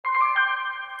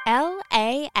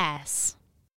LAS.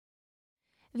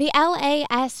 The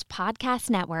LAS Podcast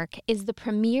Network is the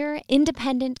premier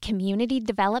independent community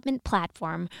development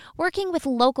platform working with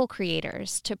local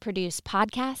creators to produce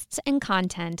podcasts and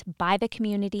content by the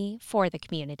community for the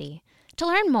community. To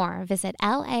learn more, visit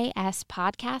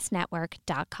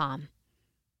laspodcastnetwork.com.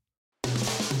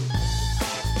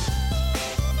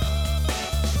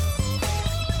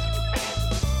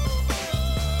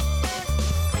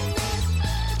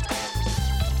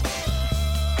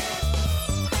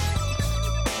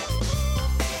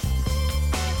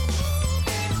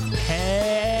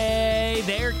 Hey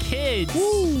there, kids.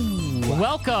 Ooh.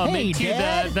 Welcome Hey, into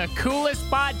Dad. the coolest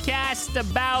podcast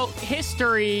about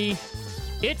history.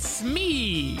 It's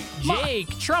me, Jake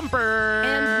Trumper.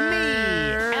 And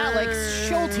me, Alex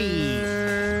Schulte.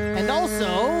 And also...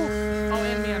 Oh,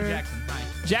 and me, I'm Jackson. Hi.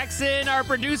 Jackson, our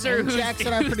producer. And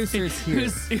Jackson, our producer, is here.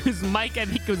 Whose mic, I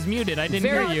think, was muted. I didn't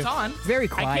Very- hear you. It's on. Very I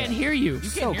quiet. can't hear you. You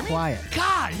So can't hear me? quiet.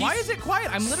 God, Why he's is it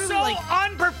quiet? I'm literally so like,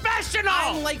 unprofessional.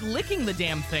 I'm like licking the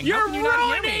damn thing. You're How can you not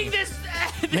hear ruining me? this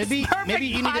Maybe perfect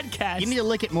you podcast. need to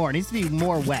lick it more. It needs to be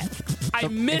more wet. I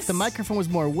miss- If the microphone was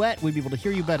more wet, we'd be able to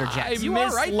hear you better, Jackson. You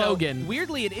miss are right, Logan. though.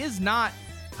 Weirdly, it is not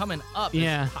coming up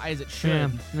Yeah. as high as it should.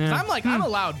 Yeah. 'Cause I'm like, I'm a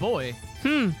loud boy.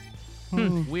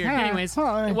 Weird. Anyways,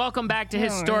 welcome back to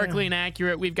Historically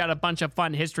Inaccurate. We've got a bunch of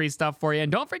fun history stuff for you.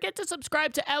 And don't forget to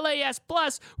subscribe to LAS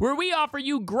Plus, where we offer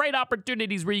you great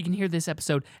opportunities where you can hear this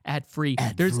episode ad-free.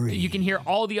 Ad-free. You can hear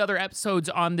all the other episodes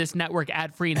on this network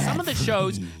ad-free. And some of the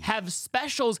shows have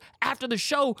specials after the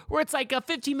show where it's like a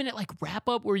 15-minute like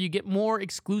wrap-up where you get more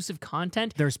exclusive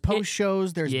content. There's post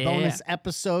shows, there's Yeah. bonus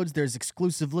episodes, there's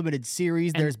exclusive limited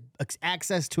series, there's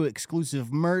access to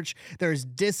exclusive merch, there's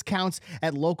discounts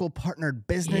at local partnered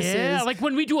businesses. Yeah, like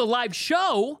when we do a live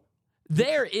show,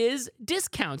 there is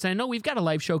discounts. I know we've got a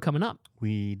live show coming up.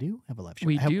 We do have a live show.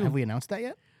 We have, do. Have we announced that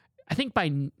yet? I think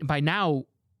by now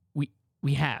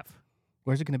we have.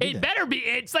 Where's it going to be? It then? better be.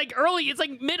 It's like early. It's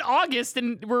like mid-August,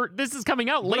 and this is coming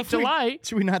out What late if we- July.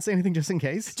 Should we not say anything just in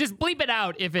case? Just bleep it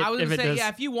out if it I was if going it to say, does. yeah,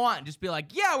 if you want, just be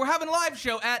like, yeah, we're having a live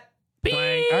show at... Beep. All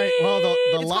right. Well, the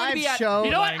It's going to live be at- show.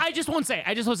 You know what? I just won't say.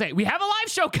 We have a live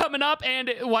show coming up,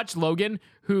 and watch Logan,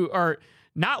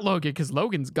 not Logan, because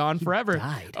Logan's gone forever.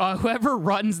 died. Whoever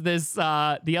runs this,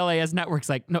 the LAS network's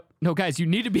like, no, guys, you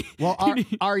need to be. Well, you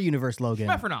need- our universe Logan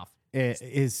Meffrinoff.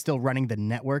 is still running the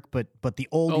network, but the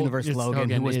old Oh, universe yes, Logan,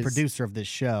 who Logan was is producer of this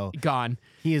show, gone.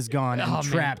 he is gone and Oh, man.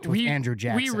 trapped with Andrew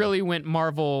Jackson. We really went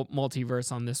Marvel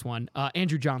multiverse on this one.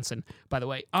 Andrew Johnson, by the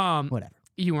way. Whatever.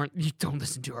 You don't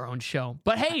listen to our own show.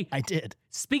 But hey, I did.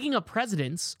 speaking of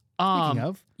presidents, Speaking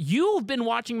of, you've been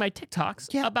watching my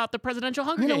TikToks Yeah. about the presidential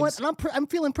Hunger you know Games. what? And I'm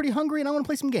feeling pretty hungry, and I want to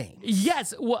play some games.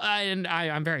 Yes, well, and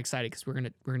I'm very excited because we're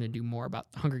gonna do more about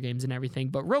Hunger Games and everything.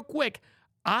 But real quick,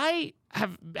 I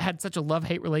have had such a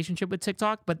love-hate relationship with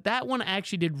TikTok, but that one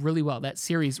actually did really well. That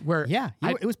series where Yeah,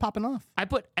 it was popping off. I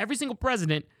put every single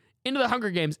president into the Hunger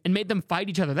Games and made them fight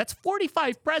each other. That's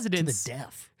 45 To the presidents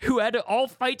death. who had to all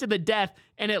fight to the death,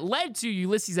 and it led to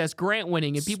Ulysses S. Grant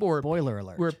winning, and people Spoiler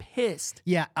alert. were pissed.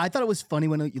 Yeah, I thought it was funny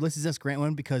when Ulysses S. Grant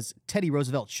won because Teddy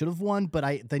Roosevelt should have won,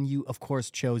 but then you, of course,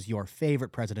 chose your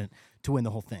favorite president to win the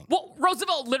whole thing. Well,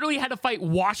 Roosevelt literally had to fight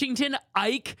Washington,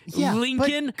 Ike,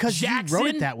 Lincoln, because Jackson. you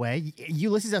wrote it that way.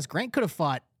 Ulysses S. Grant could have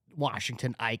fought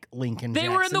Washington, Ike, Lincoln, They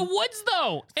Jackson. were in the woods,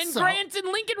 though, and So, Grant and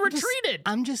Lincoln retreated.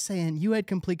 I'm just saying, you had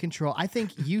complete control. I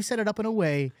think you set it up in a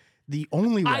way, the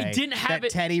only way I didn't have that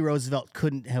it- Teddy Roosevelt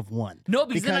couldn't have won. No,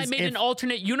 because then I made if- an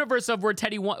alternate universe of where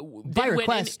Teddy won. By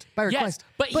request. Yes,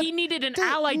 but he needed an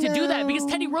ally to do that because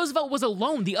Teddy Roosevelt was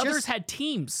alone. The others had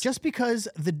teams. Just because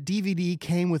the DVD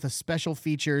came with a special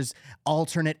features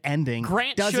alternate ending Grant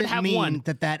should doesn't have mean won.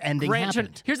 that ending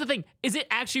happened. Here's the thing: is it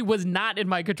actually was not in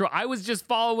my control. I was just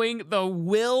following the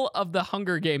will of the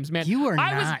Hunger Games, man. You are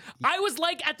I not. I was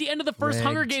like at the end of the first Rigged.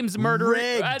 Hunger Games murder.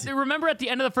 Rigged. Remember at the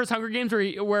end of the first Hunger Games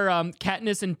where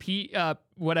Katniss and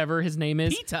whatever his name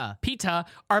is, Peta,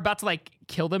 are about to like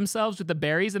kill themselves with the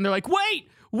berries, and they're like,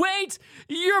 wait,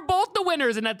 you're both the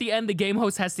winners. And at the end, the game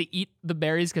host has to eat the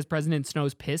berries because President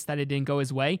Snow's pissed that it didn't go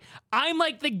his way. I'm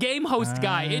like the game host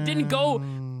guy. It didn't go.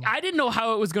 I didn't know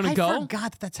how it was going to go. I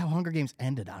forgot that's how Hunger Games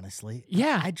ended, honestly.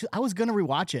 Yeah. I was going to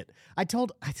rewatch it.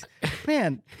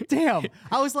 Man, damn.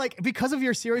 I was like, because of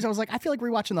your series, I was like, I feel like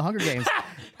rewatching the Hunger Games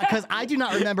because I do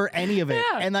not remember any of it.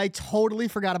 Yeah. And I totally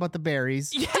forgot about the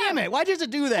berries. Damn it. Why'd you have to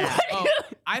do that? Oh,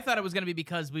 I thought it was going to be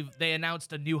because they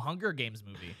announced a new Hunger Games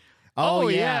movie. Oh,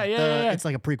 yeah. It's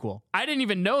like a prequel. I didn't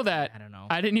even know that. I don't know.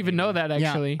 I didn't even know that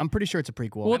actually. Yeah, I'm pretty sure it's a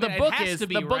prequel. Well, I mean, the it book has is to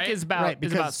be, the book right? is about Right,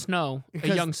 is about because- Snow, a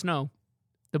because- young Snow.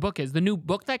 The book is the new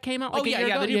book that came out. Like Oh, a yeah, year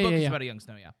yeah. ago? The new book is about a young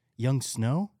Snow, yeah. Young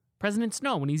Snow? President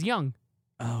Snow when he's young.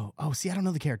 Oh, see, I don't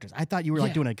know the characters. I thought you were like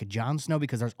Yeah. doing like a Jon Snow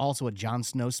because there's also a Jon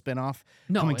Snow spinoff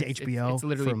No, coming to it's HBO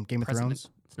literally from Game of President Thrones.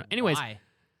 Snow. Anyways, Why?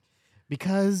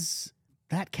 Because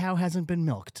that cow hasn't been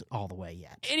milked all the way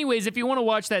yet. if you want to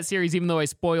watch that series, even though I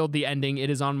spoiled the ending, it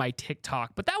is on my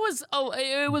TikTok. But that was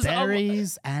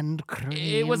Berries and cream.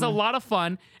 it was a lot of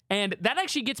fun, and that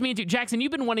actually gets me into Jackson.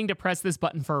 You've been wanting to press this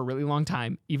button for a really long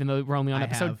time, even though we're only on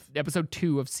I episode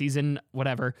 2 of season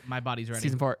whatever, My body's ready.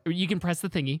 season 4. You can press the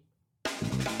thingy.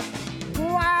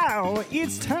 Wow,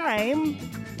 it's time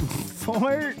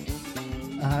for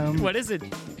What is it?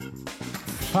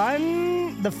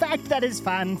 fun. The fact that is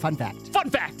fun. Fun fact. Fun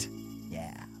fact: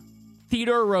 Yeah.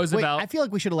 Theodore Wait, Roosevelt. I feel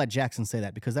like we should have let Jackson say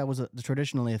that because that was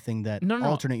traditionally a thing that No.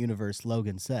 alternate universe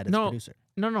Logan said as producer.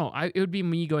 No. It would be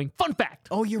me going fun fact.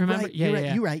 Oh, you're Remember? right. Yeah, you're yeah, right.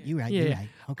 yeah. You're right. You're right. Yeah, You're yeah.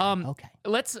 right. Okay.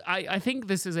 Okay. I think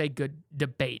this is a good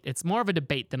debate. It's more of a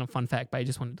debate than a fun fact, but I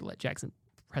just wanted to let Jackson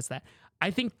press that. I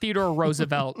think Theodore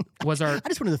Roosevelt was our I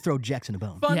just wanted to throw Jackson a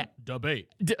bone. Fun Yeah. debate.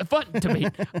 fun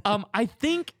debate. I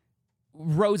think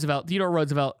Theodore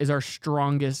Roosevelt is our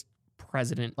strongest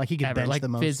president. Like he could ever. bench like the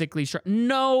most? physically strong.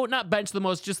 No, not bench the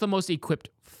most, just the most equipped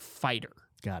fighter.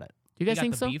 Got it. Do you guys got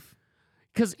think the so? beef.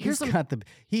 Because here's He's some. got the.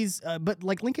 He's. But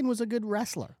like Lincoln was a good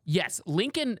wrestler, Yes,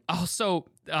 Lincoln. Also,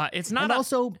 it's not and a,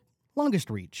 also longest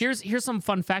reach. Here's some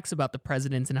fun facts about the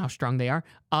presidents and how strong they are.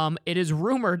 It is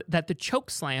rumored that the choke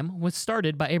slam was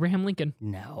started by Abraham Lincoln.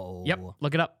 No. Yep,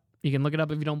 look it up. You can look it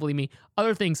up if you don't believe me.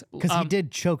 Other things, Because he did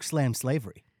choke slam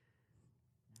slavery.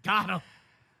 Got him.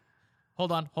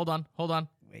 Hold on.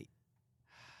 Wait.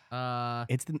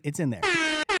 It's It's in there.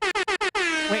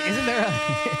 Wait, isn't there a?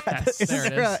 Yes, there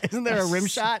it is. Isn't there a rim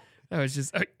shot? That was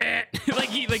just like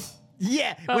he like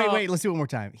Yeah. Oh. Wait. Let's do it one more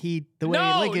time. The way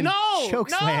no Lincoln choke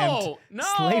slammed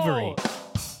slavery.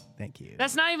 Thank you.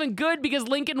 That's not even good because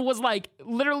Lincoln was like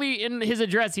literally in his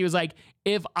address. He was like,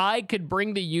 if I could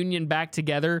bring the Union back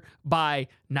together by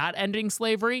not ending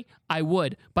slavery, I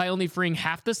would. By only freeing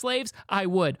half the slaves, I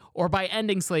would. Or by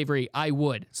ending slavery, I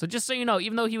would. So just so you know,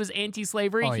 even though he was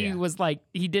anti-slavery, Oh, he yeah. was like,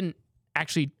 he didn't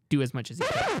actually do as much as he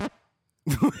could.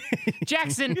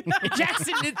 Jackson, take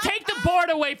the board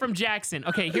away from Jackson.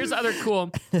 Okay, here's other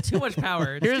cool. too much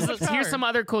power. It's Here's too much power. here's some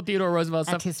other cool Theodore Roosevelt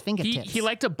stuff. his fingertips. He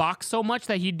liked to box so much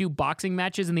that he'd do boxing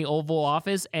matches in the Oval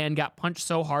Office and got punched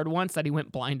so hard once that he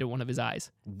went blind to one of his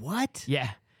eyes. What? Yeah.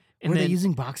 And Were then, they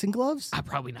using boxing gloves?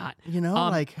 probably not. You know,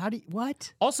 like how do you,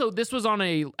 what? Also, this was on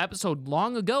a episode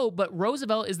long ago, but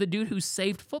Roosevelt is the dude who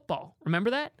saved football.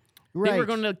 Remember that? They were Right.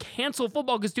 going to cancel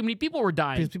football because too many people were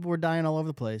dying. Because people were dying all over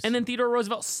the place. And then Theodore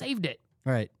Roosevelt saved it,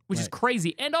 right, which is right.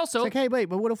 crazy. And also, It's like, hey, wait,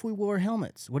 but what if we wore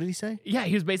helmets? What did he say? yeah,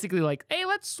 he was basically like, hey,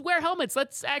 let's wear helmets.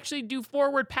 Let's actually do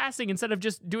forward passing instead of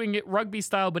just doing it rugby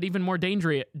style, but even more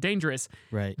dangerous.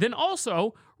 Right. Then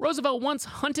also, Roosevelt once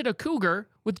hunted a cougar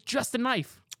with just a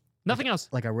knife. Nothing else.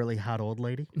 Like a really hot old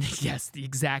lady? Yes,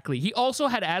 exactly. He also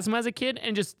had asthma as a kid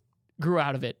and just grew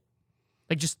out of it.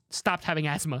 Like just stopped having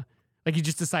asthma. Like he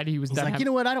just decided he was He's done. like, you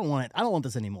know what? I don't want it. I don't want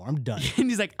this anymore. I'm done. And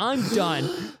he's like, I'm done.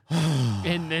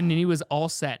 and he was all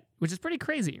set, which is pretty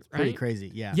crazy, right? Pretty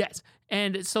crazy, yeah. Yes.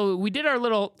 And so we did our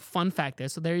little fun fact there.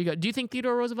 So there you go. Do you think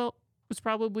Theodore Roosevelt was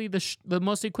probably the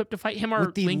most equipped to fight him or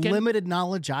With the Lincoln? limited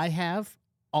knowledge I have,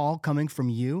 all coming from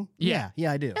you. Yeah.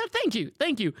 Yeah, I do. Yeah,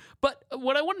 thank you. But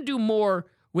what I want to do more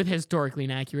with Historically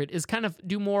Inaccurate is kind of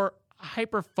do more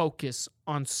hyper focus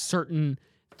on certain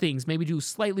things. Maybe do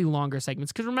slightly longer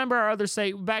segments. Because remember our other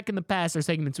back in the past, our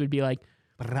segments would be like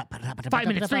 5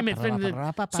 minutes, 3 minutes.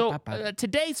 So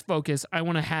today's focus I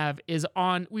want to have is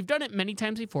on, we've done it many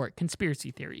times before,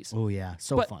 conspiracy theories. Oh yeah,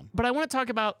 so but, fun. But I want to talk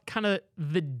about kind of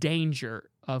the danger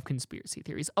of conspiracy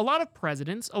theories. A lot of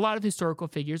presidents, a lot of historical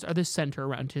figures are the center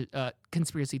around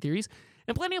conspiracy theories,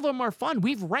 and plenty of them are fun.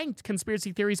 We've ranked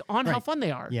conspiracy theories on how Right. fun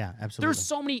they are. Yeah, absolutely. There's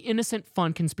so many innocent,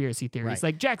 fun conspiracy theories. Right.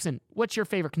 Like, Jackson, what's your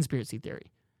favorite conspiracy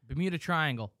theory? Bermuda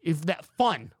Triangle. If that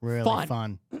fun. really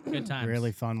fun. Good times.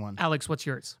 Really fun one. Alex, what's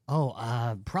yours? Oh,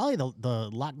 probably the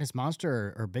Loch Ness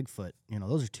Monster or Bigfoot. You know,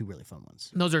 those are two really fun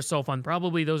ones. Those are so fun.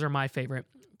 Probably those are my favorite.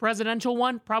 Presidential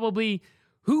one, probably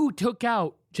who took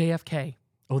out JFK?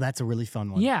 Oh, that's a really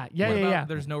fun one. Yeah. What about Yeah.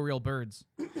 There's no real birds.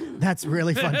 That's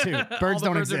really fun too. Birds the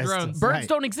don't birds are exist. drones. Birds Right.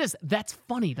 don't exist. That's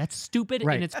funny. That's stupid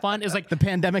Right. and it's fun. It's like The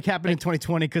pandemic happened in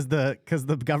 2020 because the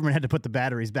government had to put the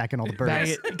batteries back in all the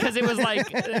birds. because it was like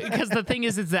because the thing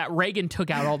is that Reagan took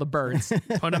out all the birds,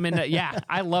 put them in.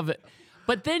 I love it.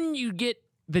 But then you get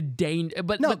the danger.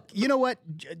 But No, you know what?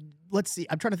 Let's see.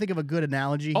 I'm trying to think of a good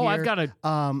analogy Oh, here. I've got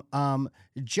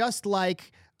just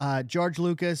like George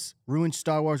Lucas ruined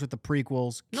Star Wars with the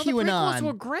prequels, no, the prequels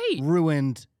were QAnon great.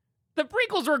 ruined the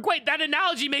prequels were great. That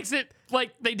analogy makes it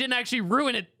like they didn't actually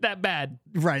ruin it that bad.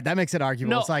 Right, that makes it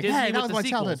arguable. No, It's like, Disney hey, that with was the my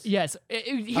sequels. childhood. Yes.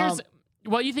 Here's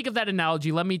while you think of that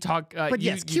analogy, let me talk. But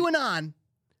yes, QAnon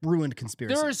ruined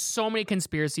conspiracy. There are so many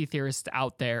conspiracy theorists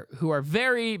out there who are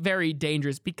very, very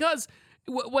dangerous because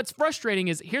what's frustrating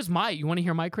is you want to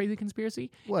hear my crazy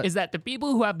conspiracy? What? Is that the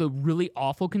people who have the really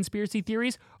awful conspiracy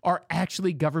theories are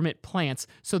actually government plants.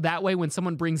 So that way, when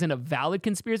someone brings in a valid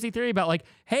conspiracy theory about like,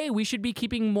 hey, we should be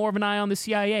keeping more of an eye on the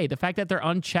CIA, the fact that they're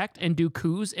unchecked and do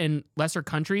coups in lesser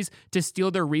countries to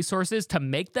steal their resources to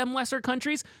make them lesser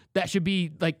countries, that should be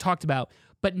like talked about.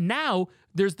 But now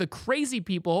there's the crazy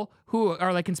people who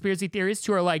are like conspiracy theorists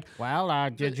who are like, Well,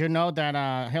 did you know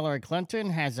that Hillary Clinton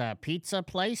has a pizza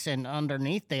place, and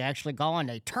underneath they actually go and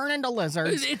they turn into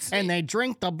lizards and they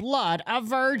drink the blood of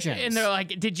virgins? and they're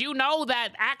like, did you know that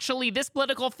actually this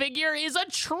political figure is a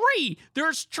tree?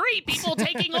 There's tree people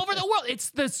taking over the world.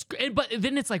 It's this, but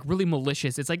then it's like really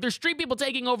malicious. It's like there's street people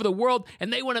taking over the world,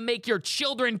 and they want to make your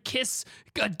children kiss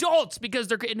adults because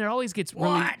they're. And it always gets really.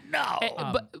 What? No.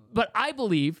 But I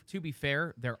believe. To be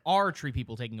fair, there are tree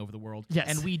people taking over the world. Yes.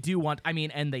 And we do want,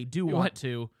 and they do want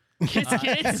to. You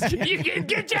can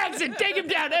get Jackson, take him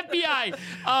down, FBI.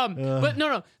 But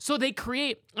no. So they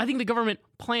create, I think the government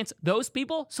plants those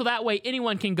people so that way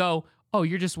anyone can go, oh,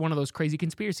 you're just one of those crazy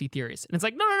conspiracy theorists. And it's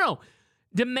like, no.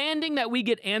 Demanding that we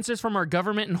get answers from our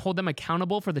government and hold them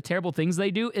accountable for the terrible things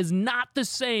they do is not the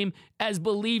same as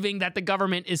believing that the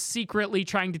government is secretly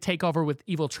trying to take over with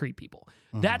evil tree people.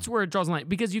 That's where it draws the line,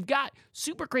 because you've got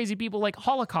super crazy people like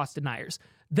Holocaust deniers.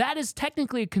 That is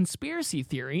technically a conspiracy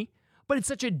theory, but it's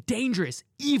such a dangerous,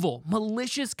 evil,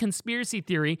 malicious conspiracy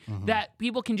theory that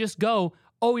people can just go,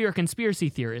 oh, you're a conspiracy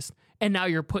theorist, and now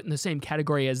you're put in the same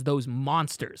category as those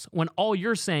monsters, when all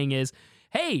you're saying is,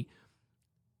 hey,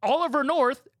 Oliver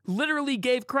North literally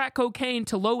gave crack cocaine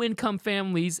to low-income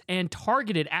families and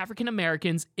targeted African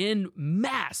Americans in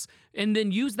mass, and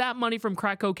then used that money from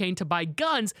crack cocaine to buy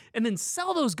guns and then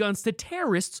sell those guns to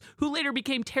terrorists who later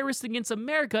became terrorists against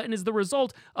America, and is the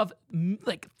result of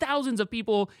like thousands of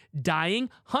people dying,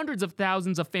 hundreds of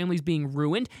thousands of families being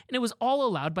ruined, and it was all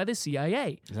allowed by the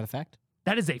CIA. Is that a fact?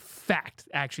 That is a fact,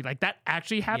 actually. Like, that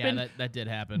actually happened. Yeah, that did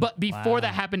happen. But before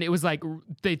that happened, it was like,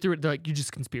 they threw it, they're like, you're just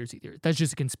a conspiracy theory. That's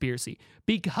just a conspiracy.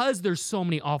 Because there's so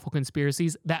many awful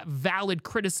conspiracies, that valid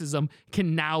criticism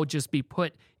can now just be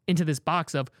put into this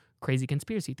box of crazy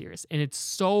conspiracy theorists. And it's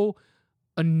so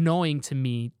annoying to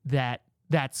me that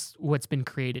that's what's been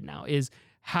created now, is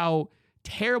how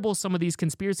terrible some of these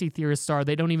conspiracy theorists are.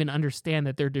 They don't even understand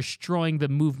that they're destroying the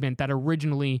movement that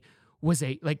originally was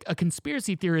a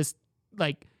conspiracy theorist,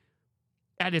 like,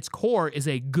 at its core is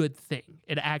a good thing.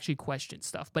 It actually questions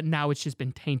stuff, but now it's just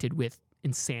been tainted with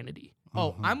insanity.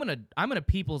 Oh, I'm gonna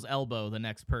people's elbow the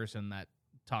next person that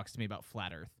talks to me about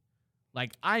flat Earth.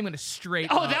 Like, I'm gonna straight.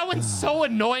 Oh, up. that one's so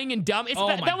annoying and dumb.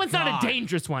 That one's God. not a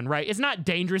dangerous one, right? It's not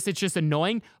dangerous. It's just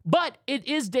annoying. But it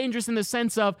is dangerous in the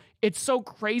sense of it's so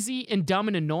crazy and dumb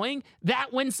and annoying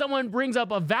that when someone brings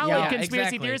up a valid Yeah,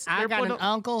 conspiracy exactly. theorist, I they're got put an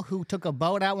uncle who took a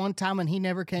boat out one time and he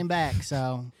never came back.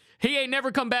 So He ain't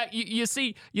never come back. You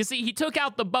see, he took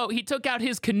out the boat. He took out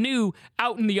his canoe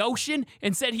out in the ocean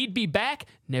and said he'd be back.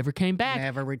 Never came back.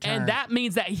 Never returned. And that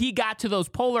means that he got to those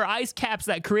polar ice caps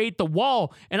that create the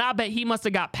wall. And I bet he must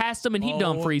have got past them and he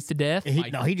done freeze to death.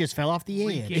 he just fell off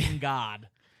the edge. Freaking God.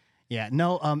 Yeah,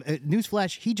 no.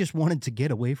 Newsflash, he just wanted to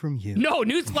get away from you. No,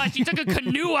 newsflash, he took a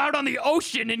canoe out on the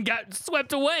ocean and got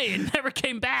swept away and never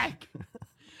came back.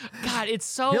 God, it's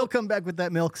so... He'll come back with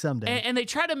that milk someday. And they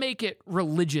try to make it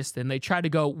religious, then. They try to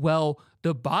go, well,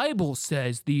 the Bible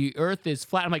says the earth is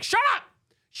flat. I'm like, shut up!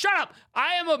 Shut up!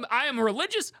 I am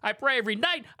religious. I pray every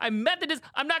night. I'm Methodist.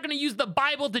 I'm not going to use the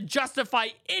Bible to justify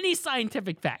any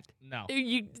scientific fact. No.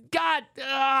 You can't.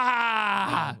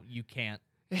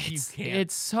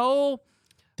 It's so...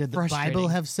 Did the frustrating. Bible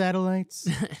have satellites?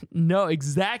 No,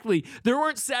 exactly. There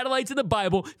weren't satellites in the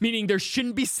Bible, meaning there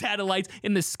shouldn't be satellites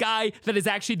in the sky that is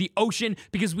actually the ocean,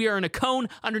 because we are in a cone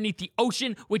underneath the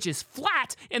ocean, which is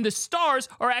flat, and the stars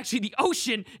are actually the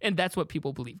ocean, and that's what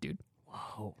people believe, dude.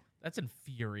 That's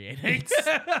infuriating.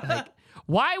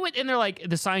 Why would, and they're like,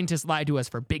 the scientists lied to us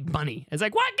for big money. It's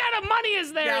like, what kind of money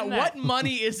is there Yeah, in that? what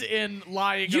money is in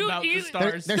lying about the They're,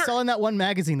 stars? they're selling that one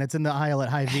magazine that's in the aisle at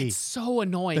Hy-Vee. It's so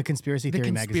annoying. The Conspiracy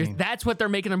Theory magazine. That's what they're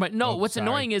making their money. No, what's sorry.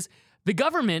 annoying is the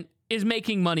government is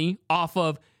making money off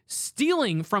of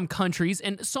stealing from countries,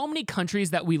 and so many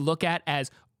countries that we look at as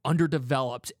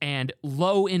underdeveloped and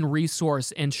low in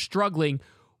resource and struggling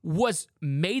was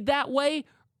made that way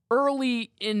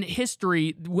early in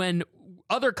history when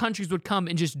other countries would come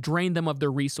and just drain them of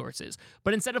their resources.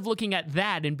 But instead of looking at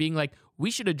that and being like, we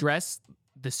should address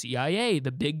the CIA,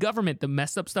 the big government, the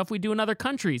messed up stuff we do in other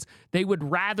countries. They would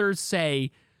rather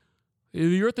say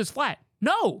the earth is flat.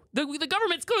 No, the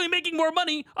government's clearly making more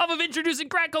money off of introducing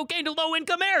crack cocaine to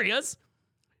low-income areas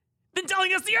than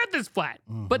telling us the earth is flat.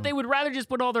 But they would rather just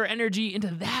put all their energy into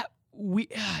that.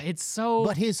 It's so...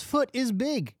 But his foot is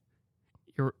big.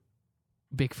 You're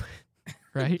Bigfoot,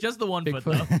 right? Just the one foot,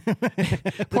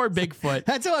 Bigfoot. though. Poor Bigfoot.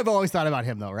 That's how I've always thought about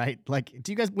him, though, right? Like,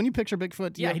 do you guys, when you picture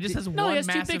Bigfoot, do you Yeah, have- he just has he one has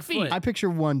two massive big feet. foot. I picture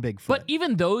one Bigfoot. But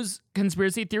even those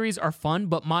conspiracy theories are fun,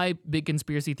 but my big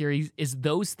conspiracy theories is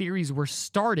those theories were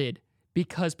started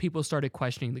because people started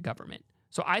questioning the government.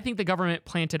 So I think the government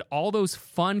planted all those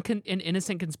fun and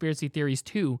innocent conspiracy theories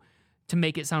too to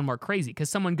make it sound more crazy. Because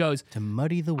someone goes, to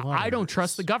muddy the water. I don't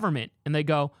trust the government. And they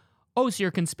go, oh, so you're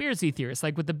a conspiracy theorist,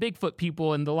 like with the Bigfoot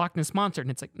people and the Loch Ness Monster.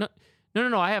 And it's like, no.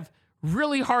 I have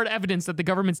really hard evidence that the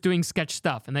government's doing sketch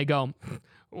stuff. And they go,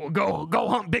 well, go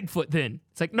hunt Bigfoot then.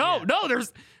 It's like, no,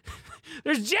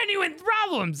 there's genuine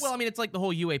problems. Well, I mean, it's like the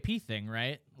whole UAP thing,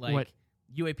 right? Like What?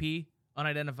 UAP,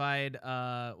 unidentified,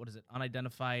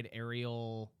 unidentified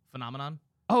aerial phenomenon.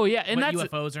 Oh yeah, and What that's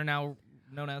UFOs are now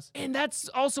known as. and that's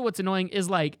also what's annoying is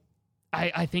like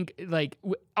I think like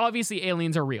obviously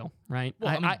aliens are real, right? Well,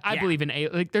 I mean, I yeah. believe in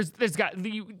like there's got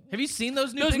the Have you seen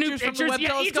those new those pictures new from pictures. the Webb Yeah,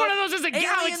 telescope? each one of those is a Aliens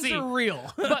galaxy. are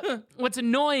real. But what's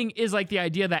annoying is like the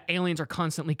idea that aliens are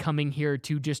constantly coming here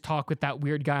to just talk with that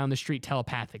weird guy on the street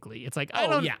telepathically. It's like I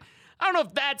don't know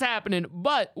if that's happening.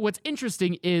 But what's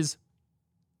interesting is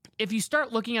if you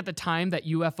start looking at the time that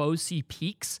UFOs see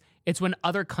peaks, it's when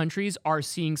other countries are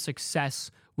seeing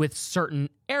success with certain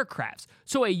aircrafts.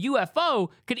 So a UFO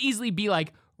could easily be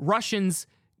like Russians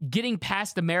getting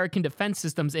past American defense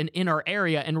systems and in our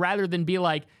area, and rather than be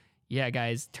like, yeah,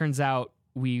 guys, turns out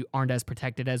we aren't as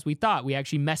protected as we thought. We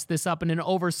actually messed this up in an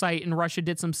oversight and Russia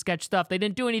did some sketch stuff. They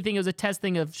didn't do anything. It was a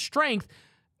testing of strength.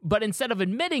 But instead of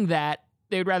admitting that,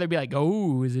 they would rather be like,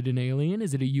 oh, is it an alien?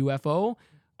 Is it a UFO?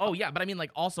 Oh yeah, but I mean,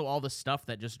 like also all the stuff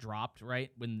that just dropped, right?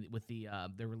 With the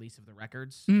release of the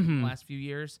records Mhm. in the last few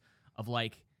years of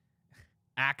like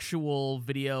actual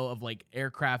video of like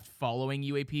aircraft following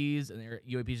UAPs and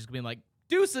UAPs just being like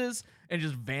deuces and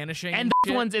just vanishing. And those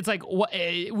shit. ones, it's like, what?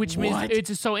 Which means What? it's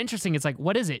just so interesting. It's like,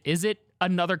 what is it? Is it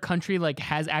another country like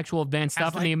has actual advanced Has,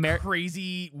 stuff and like, the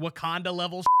crazy Wakanda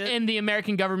level shit. and the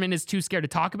American government is too scared to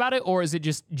talk about it, or is it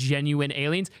just genuine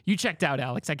aliens? You checked out,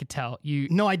 Alex. I could tell you.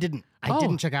 No, I didn't. I Oh.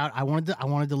 didn't check out. I wanted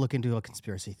to look into a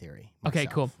conspiracy theory. Okay,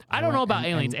 myself. cool. I don't know went about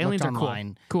aliens. and Aliens looked are cool.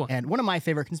 online. Cool. And one of my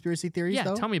favorite conspiracy theories, Yeah,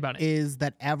 though, tell me about it. is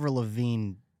that Avril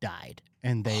Lavigne died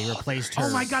and they replaced her.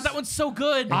 Oh my god, that one's so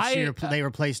good. and they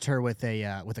replaced her with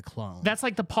a clone. That's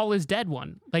like the Paul is dead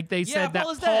one. Like they said that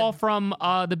Paul is Paul dead. from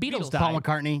the Beatles died. Paul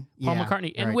McCartney. Paul Yeah,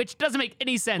 McCartney, and right. which doesn't make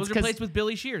any sense was because replaced with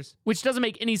Billy Shears. which doesn't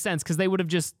make any sense because they would have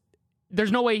just.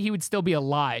 There's no way he would still be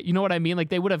alive. You know what I mean? Like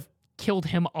they would have killed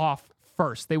him off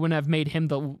first. They wouldn't have made him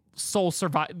the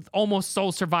almost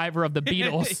sole survivor of the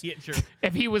Beatles Yeah, sure.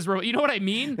 if he was. You know what I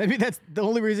mean? Maybe that's the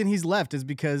only reason he's left is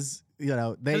because they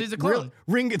 'Cause he's a clone.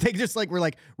 Ringo. They just like were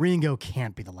like Ringo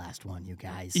can't be the last one, you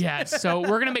guys. Yeah. So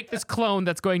we're gonna make this clone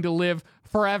that's going to live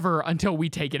forever until we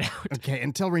take it out. Okay,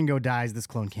 until Ringo dies, this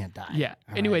clone can't die. Yeah. All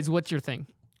right. Anyways, what's your thing?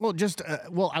 Well, just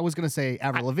I was gonna say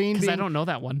Avril Lavigne. Because I being- don't know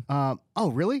that one. Oh,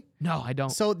 really? No, I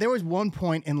don't. So there was one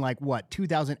point in like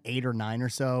 2008 or 9 or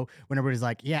so when everybody's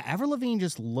like, yeah, Avril Lavigne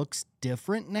just looks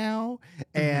different now,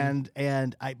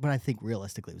 but I think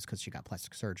realistically it was because she got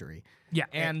plastic surgery. Yeah.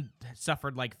 And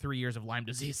suffered like 3 years of Lyme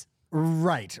disease.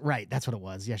 Right, that's what it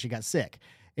was. Yeah, she got sick,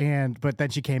 but then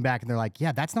she came back and they're like,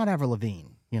 yeah, that's not Avril Lavigne.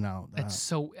 It's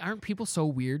so aren't people so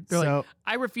weird? They're So- like,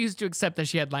 I refuse to accept that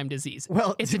she had Lyme disease.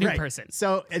 Well, it's a new right. person.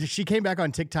 So she came back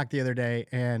on TikTok the other day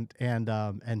and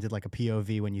did like a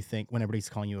POV when everybody's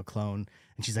calling you a clone,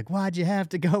 and she's like, "Why'd you have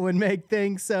to go and make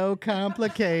things so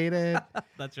complicated?"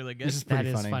 That's really good. This is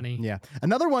pretty That is funny. Yeah.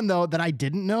 Another one though that I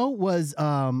didn't know was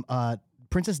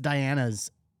Princess Diana's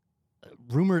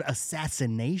rumored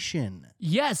assassination.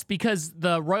 Yes, because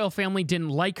the royal family didn't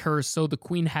like her, so the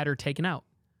queen had her taken out.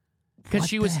 Because What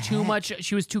she was the too heck? much.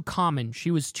 She was too common.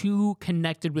 She was too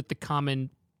connected with the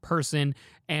common person,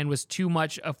 and was too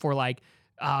much for like.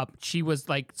 She was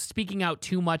like speaking out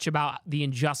too much about the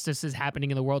injustices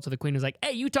happening in the world. So the queen was like,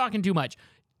 "Hey, you talking too much."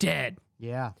 Dead.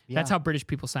 Yeah. That's how British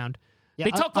people sound. Yeah,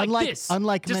 They talk like unlike, this.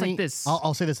 Unlike just many, like this.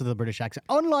 I'll say this with a British accent.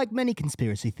 Unlike many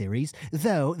conspiracy theories,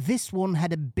 though, this one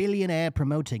had a billionaire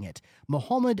promoting it.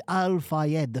 Mohammed Al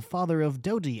Fayed, the father of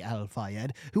Dodi Al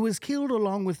Fayed, who was killed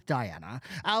along with Diana.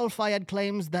 Al Fayed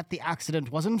claims that the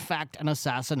accident was in fact an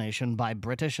assassination by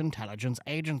British intelligence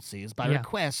agencies by Yeah.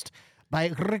 request by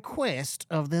request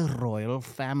of the royal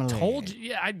family. Told you,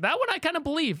 yeah, that one I kind of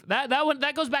believe. That one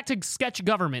that goes back to sketch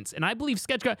governments, and I believe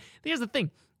Here's the thing,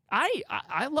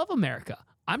 I love America.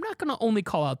 I'm not going to only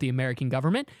call out the American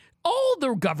government. All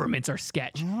the governments are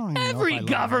sketch. Every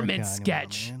government's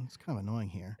sketch. Anymore, it's kind of annoying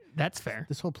here. That's fair.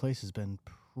 This whole place has been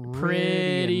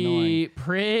pretty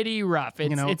rough.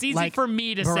 It's easy for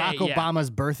me to Barack say.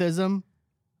 Obama's birthism,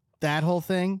 that whole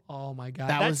thing. Oh my God,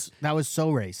 that was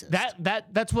so racist.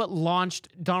 That's what launched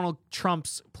Donald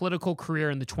Trump's political career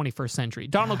in the 21st century.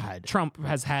 Donald Trump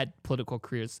has had political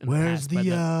careers in the past.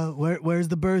 Where's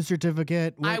the birth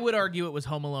certificate? I would argue it was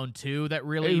Home Alone 2 that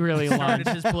really started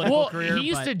his political career. He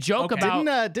used to joke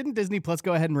about. Didn't Disney Plus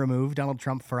go ahead and remove Donald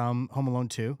Trump from Home Alone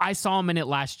 2? I saw him in it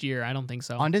last year. I don't think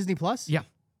so. On Disney Plus? Yeah.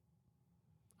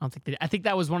 I don't think they did. I think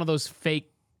that was one of those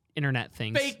fake internet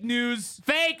things. Fake news.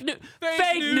 Fake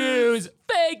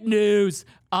news.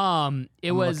 I'm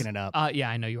looking it up.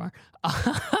 Yeah, I know you are.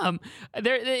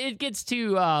 It gets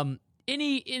to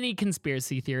any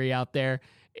conspiracy theory out there.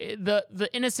 The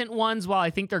innocent ones, while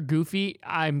I think they're goofy,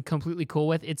 I'm completely cool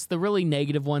with. It's the really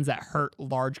negative ones that hurt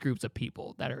large groups of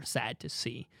people that are sad to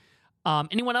see.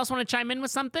 Anyone else want to chime in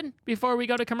with something before we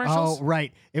go to commercials? Oh,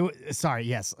 right.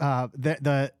 Yes.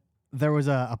 There was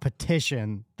a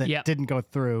petition that didn't go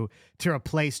through to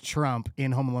replace Trump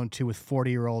in Home Alone 2 with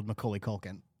 40-year-old Macaulay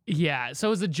Culkin. Yeah, so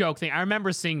it was a joke thing. I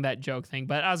remember seeing that joke thing,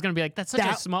 but I was going to be like, that's such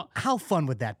a small... How fun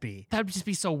would that be? That would just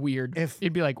be so weird.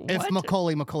 It'd be like, what? If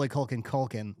Macaulay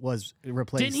Culkin was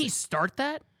replaced... Didn't he start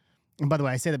that? And by the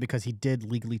way, I say that because he did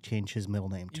legally change his middle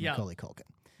name to Macaulay Culkin.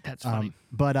 That's funny.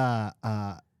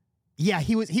 Yeah,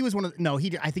 he was one of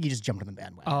the, I think he just jumped on the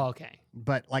bandwagon. Oh, okay.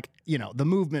 But the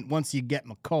movement, once you get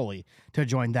Macaulay to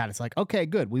join that, it's like, okay,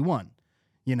 good, we won.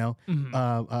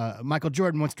 Michael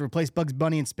Jordan wants to replace Bugs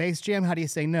Bunny in Space Jam. How do you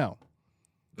say no?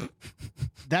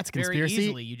 That's conspiracy. Very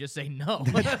easily, you just say no.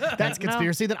 That's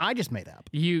conspiracy that I just made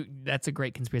up. That's a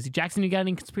great conspiracy. Jackson, you got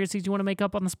any conspiracies you want to make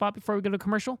up on the spot before we go to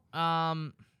commercial?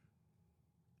 Not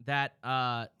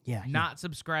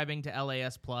subscribing to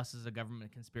LAS Plus is a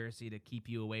government conspiracy to keep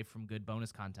you away from good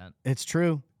bonus content. It's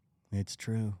true.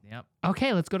 Yep.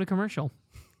 Okay, let's go to commercial.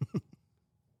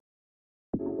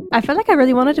 I felt like I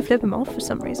really wanted to flip him off for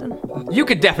some reason. You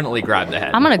could definitely grab the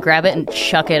head. I'm gonna grab it and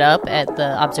chuck it up at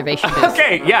the observation booth.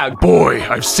 Okay, yeah. Boy,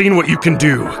 I've seen what you can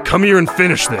do. Come here and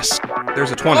finish this.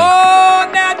 There's a 20.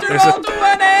 Oh, natural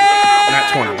 20!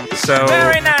 Nat 20. So...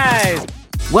 Very nice!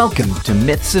 Welcome to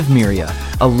Myths of Myria,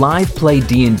 a live play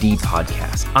D&D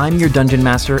podcast. I'm your Dungeon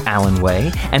Master, Alan Way,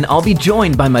 and I'll be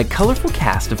joined by my colorful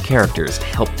cast of characters to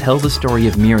help tell the story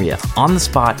of Myria on the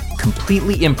spot,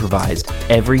 completely improvised,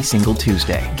 every single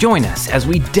Tuesday. Join us as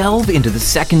we delve into the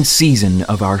second season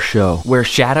of our show, where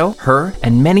Shadow, her,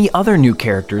 and many other new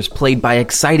characters played by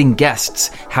exciting guests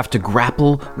have to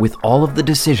grapple with all of the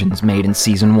decisions made in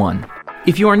Season 1.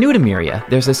 If you are new to Myria,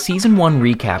 there's a Season 1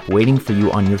 recap waiting for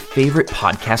you on your favorite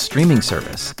podcast streaming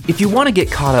service. If you want to get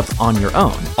caught up on your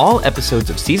own, all episodes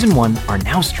of Season 1 are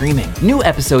now streaming. New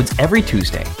episodes every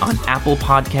Tuesday on Apple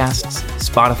Podcasts,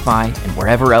 Spotify, and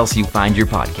wherever else you find your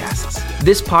podcasts.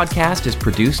 This podcast is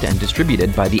produced and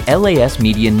distributed by the LAS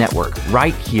Media Network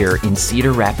right here in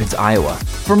Cedar Rapids, Iowa.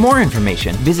 For more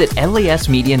information, visit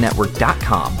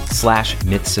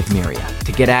lasmedianetwork.com/Myths of Myria.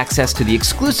 To get access to the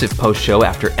exclusive post-show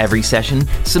after every session,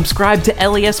 subscribe to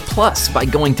LAS Plus by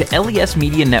going to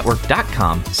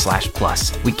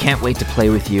lasmedianetwork.com/plus. We can't wait to play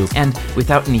with you, and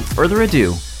without any further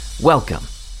ado, welcome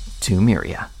to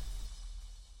Myria.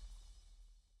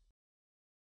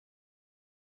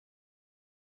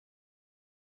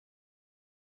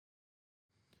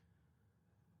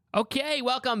 Okay,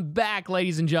 welcome back,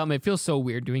 ladies and gentlemen. It feels so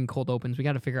weird doing cold opens. We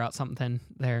got to figure out something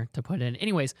there to put in.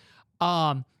 Anyways,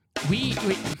 we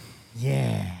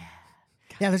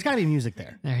Yeah, there's got to be music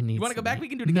there. You want to go back? We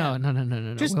can do it again.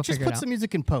 No. Just we'll put some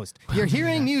music in post. You're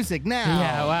hearing music now.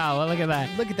 Yeah, wow, well, look at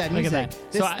that. Look at that music.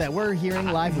 That we're hearing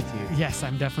live with you. Yes,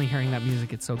 I'm definitely hearing that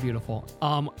music. It's so beautiful.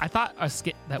 I thought a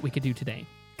skit that we could do today.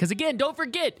 Because again, don't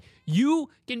forget, you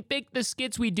can pick the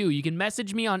skits we do. You can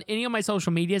message me on any of my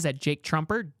social medias at Jake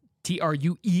Trumper,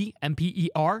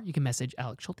 TRUEMPER. You can message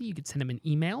Alex Schulte. You can send him an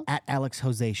email. At Alex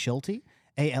Jose Schulte,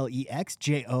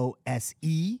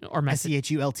 ALEXJOSE, or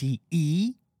SCHULTE.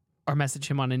 Or message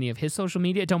him on any of his social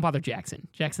media. Don't bother Jackson.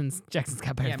 Jackson's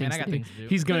got better things to do. Things to do.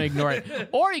 He's going to ignore it.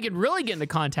 Or you can really get into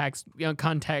contact. You can get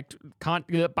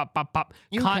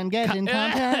in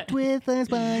contact with us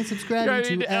by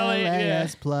subscribing to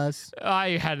LAS Plus.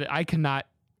 I cannot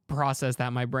process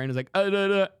that. My brain is like,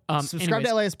 subscribe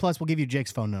to LAS Plus. We'll give you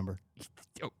Jake's phone number.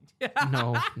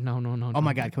 No. Oh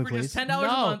my God, can we For please? just $10 a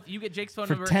month, you get Jake's phone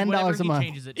For number. $10 and whenever a he month.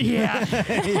 changes it. to.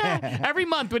 Yeah. Every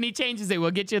month when he changes it,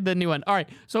 we'll get you the new one. All right.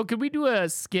 So could we do a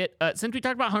skit? Since we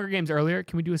talked about Hunger Games earlier,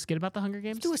 can we do a skit about the Hunger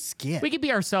Games? Let's do a skit. We could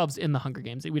be ourselves in the Hunger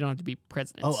Games. We don't have to be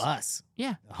presidents. Oh, us.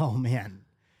 Yeah. Oh man.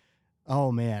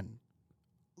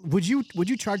 Would you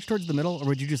charge towards the middle, or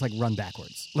would you just like run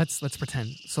backwards? Let's pretend.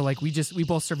 So like we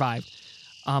both survived.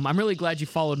 I'm really glad you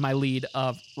followed my lead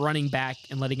of running back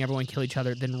and letting everyone kill each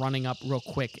other, then running up real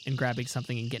quick and grabbing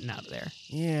something and getting out of there.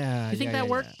 Yeah. Do you think that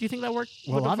worked? Yeah. Do you think that worked?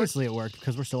 Well, obviously it worked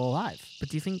because we're still alive. But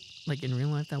do you think like in real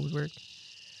life that would work?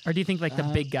 Or do you think like the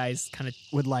big guys kind of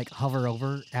would like hover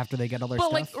over after they get all their Well,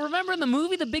 stuff? like remember in the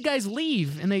movie the big guys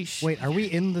leave and they Wait, are we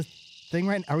in the thing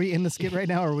right? Are we in the skit right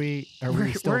now? Or are we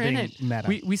still we're being in it.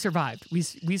 meta? We survived.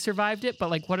 We survived it, but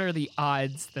like what are the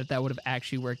odds that would have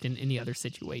actually worked in any other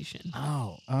situation?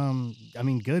 Oh, I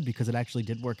mean, good because it actually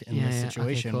did work in this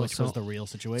situation, okay, cool. which was the real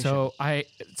situation.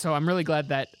 So I'm really glad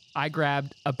that I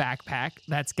grabbed a backpack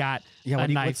that's got a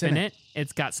knife what's in it?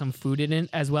 It's got some food in it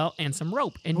as well and some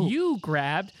rope. And you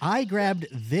grabbed I grabbed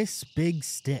this big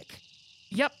stick.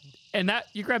 Yep. And that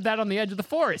you grabbed that on the edge of the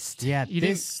forest. Yeah, you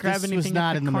this didn't grab was anything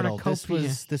not at in the middle. cornucopia.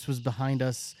 This was behind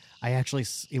us. I actually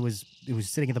it was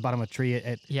sitting at the bottom of a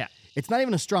tree. Yeah. It's not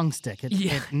even a strong stick.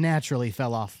 It naturally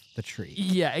fell off the tree.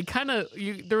 Yeah, it kind of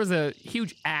there was a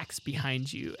huge axe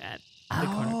behind you at the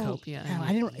cornucopia. Yeah,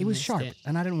 I didn't. It was sharp,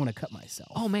 and I didn't want to cut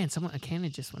myself. Oh man, a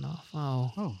cannon just went off.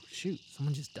 Oh shoot!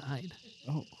 Someone just died.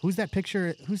 Oh, who's that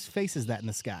picture? Whose face is that in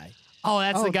the sky? Oh,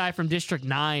 that's the guy from District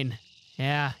 9.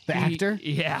 Yeah, the actor.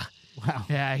 Yeah. Wow.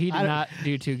 Yeah, he did not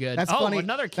do too good. That's funny.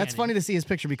 Another cannon. That's funny to see his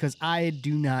picture because I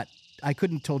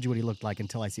couldn't told you what he looked like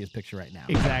until I see his picture right now.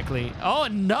 Exactly. Oh,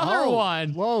 another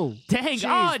one. Whoa. Dang.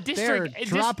 Jeez, District. They're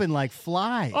dropping like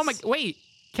flies. Oh my. Wait.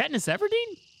 Katniss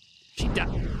Everdeen? She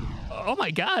died. Oh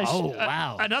my gosh. Oh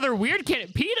wow. Another weird cannon.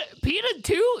 Peta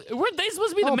too? Weren't they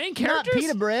supposed to be the main characters? Not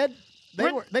Pita Bread.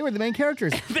 They were the main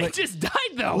characters. They just died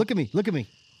though. Look at me.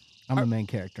 I'm the main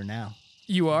character now.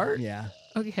 You are? Yeah.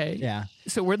 Okay. Yeah.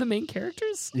 So we're the main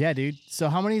characters? Yeah, dude. So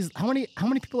how many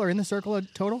people are in the circle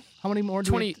total? How many more?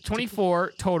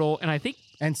 24 total, and I think.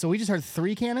 And so we just heard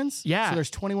 3 cannons. Yeah. So there's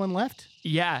 21 left.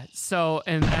 Yeah. So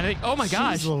and I think. Oh my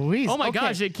gosh. Jeez Louise. Oh my Okay.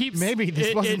 gosh. It keeps. Maybe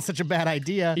this wasn't such a bad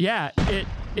idea. Yeah. It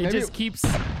just keeps.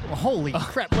 Holy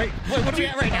crap! Wait, what are we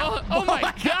at right now? Oh my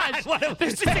gosh!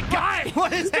 There's just a guy.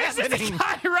 What is There's happening? just a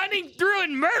guy running through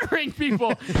and murdering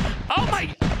people. Oh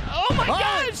my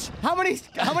gosh! How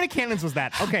many cannons was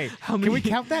that? Okay, can we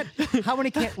count that? How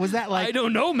many was that like? I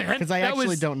don't know, man. Because I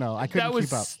actually don't know. I couldn't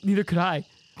keep up. Neither could I.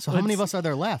 So how many of us are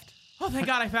there left? Oh, thank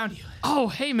God I found you. Oh,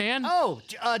 hey, man. Oh,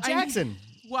 Jackson.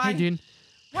 Why? Hey, dude.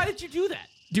 Why did you do that?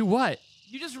 Do what?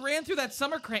 You just ran through that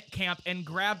summer camp and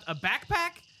grabbed a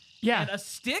backpack? Yeah. And a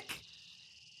stick?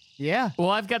 Yeah. Well,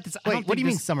 I've got this. Wait, what do you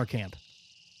mean summer camp?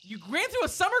 You ran through a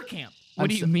summer camp. What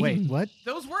do you mean? Wait, what?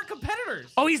 Those weren't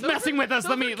competitors. Oh, he's messing with us.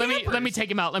 Let me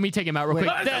take him out. Let me take him out real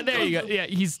quick. There you go. Yeah,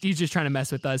 he's just trying to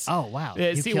mess with us. Oh wow.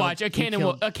 See, watch. A cannon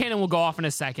will go off in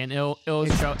a second. It'll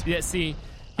show. Yeah, see.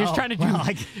 He was trying to do.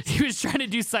 He was trying to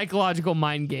do psychological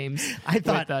mind games. With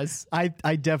us. I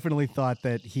definitely thought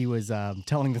that he was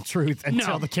telling the truth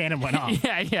until the cannon went off.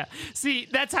 Yeah. See,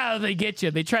 that's how they get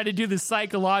you. They try to do the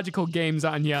psychological games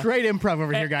on you. Great improv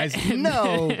over here, guys.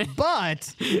 No,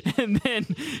 but and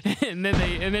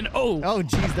then oh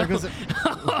geez, there goes.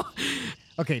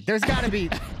 Okay, there's got to be.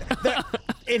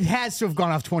 It has to have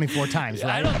gone off 24 times,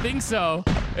 right? I don't think so.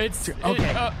 It's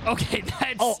okay. Okay,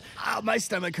 that's. Oh, my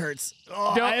stomach hurts.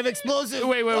 I have explosive.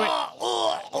 Wait.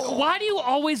 Why do you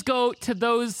always go to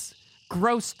those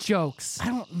gross jokes? I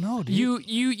don't know, dude.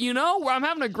 You know, I'm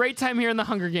having a great time here in the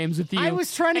Hunger Games with you. I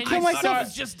was trying to kill myself. I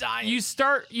was just dying. You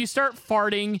start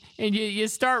farting and you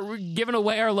start giving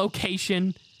away our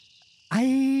location.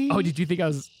 Oh, did you think I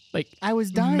was like I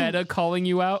was dying? Meta calling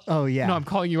you out? Oh yeah. No, I'm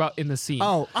calling you out in the scene.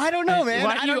 Oh, I don't know, man.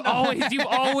 Why do you've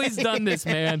always done this,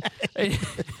 man?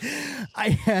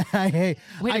 I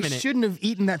Wait a minute. shouldn't have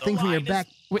eaten that thing from your back.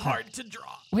 Hard to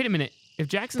draw. Wait a minute. If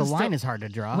Jackson's The line is hard to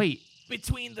draw. Wait.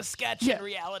 Between the sketch and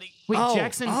reality. Wait,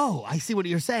 Jackson. Oh, I see what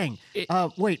you're saying.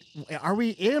 Wait, are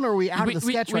we in or are we out of the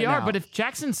sketch right now? We are, but if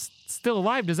Jackson's still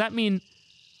alive, does that mean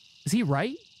is he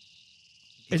right?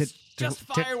 It's just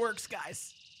fireworks,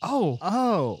 guys.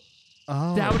 Oh.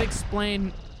 That would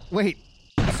explain. Wait.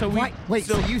 So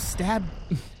so you stabbed?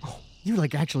 You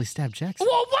actually stabbed Jackson?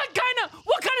 Well, what kind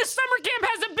of summer camp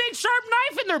has a big sharp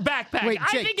knife in their backpack? Wait,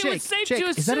 I think it was safe to assume.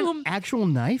 Is that an actual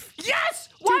knife? Yes.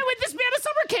 Why would this be at a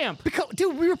summer camp. Because,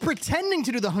 dude, we were pretending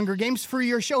to do the Hunger Games for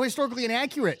your show, Historically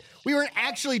Inaccurate. We weren't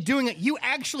actually doing it. You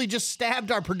actually just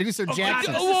stabbed our producer,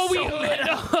 Jackson.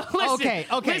 Listen,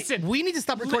 Okay. Listen, we need to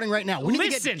stop recording right now. We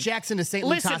need to get Jackson to St.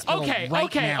 Luke's Hospital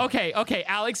right now. Okay,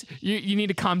 Alex, you need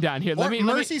to calm down here.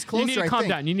 Mercy's closer, you need to calm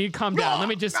down. You need to calm down.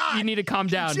 You need to calm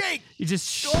down. Jake, you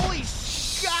just holy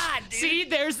God, dude. See,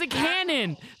 there's the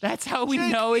cannon. That's how we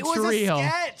know it's real. It was a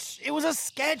sketch. It was a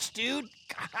sketch, dude.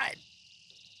 God.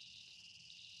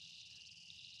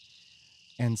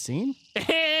 And scene?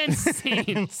 And scene.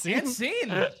 And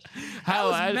scene.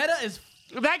 How meta is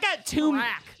that got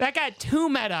too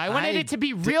meta. I wanted it to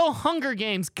be real Hunger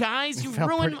Games, guys. You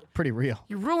ruined pretty real.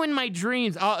 You ruined my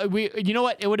dreams. You know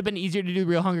what? It would have been easier to do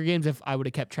real Hunger Games if I would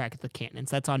have kept track of the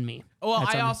cannons. That's on me. Well,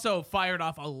 I also fired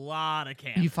off a lot of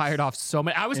cannons. You fired off so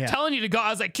many. I was telling you to go.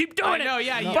 I was like, keep doing it. No,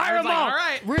 yeah. Fire them all. All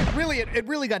right. Really, it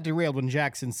really got derailed when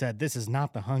Jackson said, "This is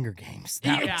not the Hunger Games."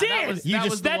 It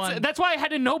did. That's why I had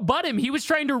to no butt him. He was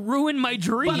trying to ruin my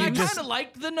dreams. But I kind of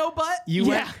liked the no butt.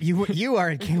 You are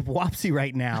at Camp Wapsie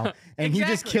right now, and you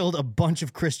just killed a bunch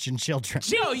of Christian children.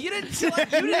 No, you didn't kill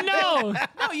anyone.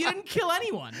 No, you didn't kill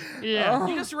anyone. Yeah.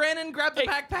 You just ran and grabbed the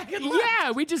backpack and left. Yeah,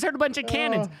 we just heard a bunch of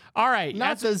cannons. All right.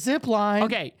 Not the zip line.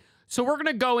 Okay, so we're going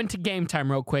to go into game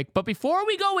time real quick. But before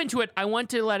we go into it, I want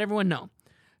to let everyone know.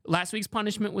 Last week's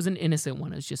punishment was an innocent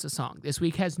one. It was just a song. This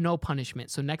week has no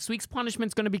punishment. So next week's punishment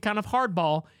is going to be kind of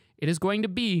hardball. It is going to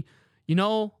be,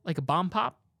 like a bomb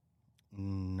pop.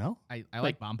 No. I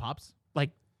like bomb pops.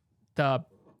 Like they're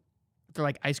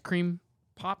like ice cream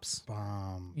pops.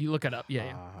 Bomb. You look it up.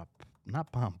 Yeah. Not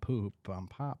bomb poop, bomb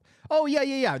pop. Oh,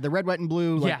 yeah. The red, white, and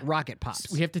blue rocket pops.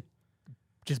 We have to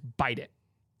just bite it.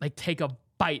 Like take a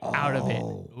bite out of it.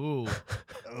 Ooh.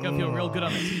 Gonna feel real good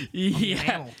on the teeth.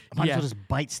 Yeah. I might as well just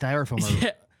bite styrofoam.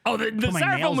 Yeah. Oh, the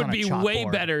styrofoam would be way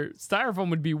better. Styrofoam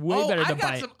would be way better to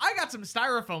bite. I got some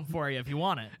styrofoam for you if you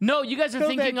want it. No, you guys are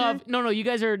thinking of you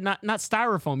guys are not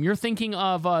styrofoam. You're thinking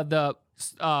of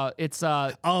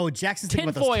Jackson's thinking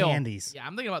about those candies. Yeah,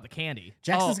 I'm thinking about the candy.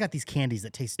 Jackson's got these candies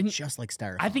that taste just like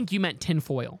styrofoam. I think you meant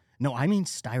tinfoil. No, I mean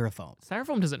styrofoam.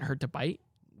 Styrofoam doesn't hurt to bite.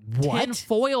 What?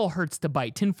 Tinfoil hurts to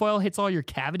bite. Tinfoil hits all your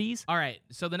cavities. All right,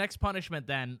 so the next punishment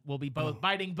then will be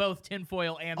biting both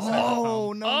tinfoil and styrofoam.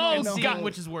 Oh, no. And seeing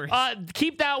which is worse.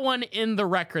 Keep that one in the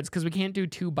records because we can't do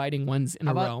two biting ones in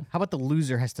a row. How about the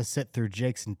loser has to sit through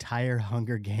Jake's entire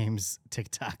Hunger Games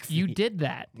TikTok feed? You did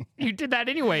that. You did that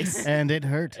anyways. And it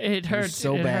hurt. It hurt.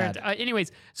 So bad.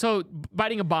 Anyways, so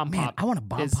biting a bomb pop. I want a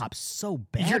bomb pop so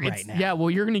bad right now. Yeah, well,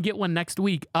 you're going to get one next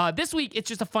week. This week, it's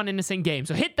just a fun, innocent game.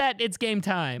 So hit that. It's game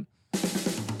time.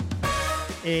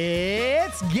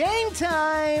 It's game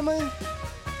time. I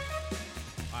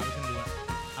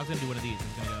was gonna do one of these. I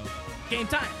was gonna go game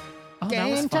time. Oh, game that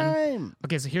was fun. time.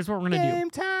 Okay, so here's what we're gonna do.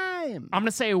 Game time. I'm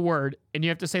gonna say a word, and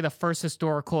you have to say the first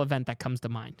historical event that comes to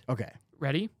mind. Okay.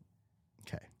 Ready?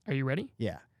 Okay. Are you ready?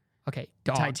 Yeah. Okay.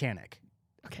 Dog. Titanic.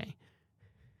 Okay.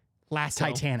 Lasso.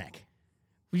 Titanic.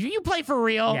 You play for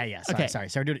real? Yeah. Sorry.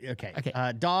 Okay.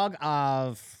 Okay. Dog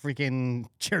of freaking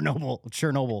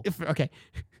Chernobyl. Okay.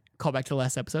 Call back to the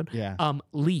last episode. Yeah.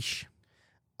 Leash.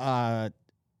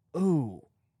 Ooh.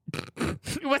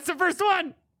 What's the first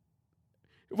one?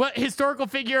 What historical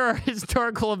figure or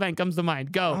historical event comes to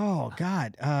mind? Go. Oh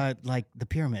God. Like the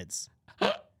pyramids.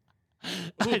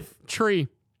 Tree.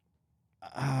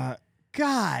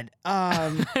 God.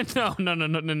 No.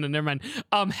 Never mind.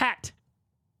 Hat.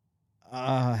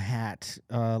 Hat.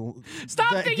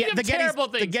 Stop thinking of terrible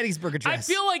things. The Gettysburg Address.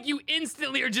 I feel like you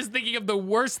instantly are just thinking of the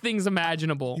worst things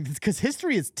imaginable. Because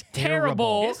history is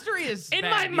terrible. History is in bad,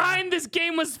 my yeah. mind. This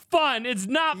game was fun. It's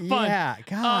not fun. Yeah,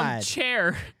 God.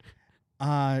 Chair.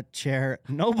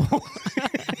 Chernobyl.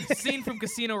 Scene from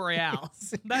Casino Royale.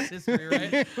 That's history,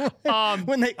 right?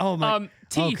 When they teeth. Oh,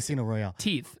 Casino Royale.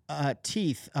 Teeth.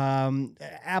 Teeth.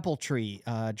 Apple tree.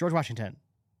 George Washington.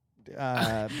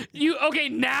 You okay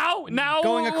now? Now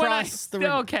going across the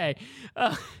river. Okay.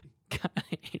 God, I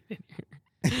hate it.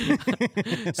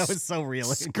 That was so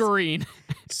realistic. Screen.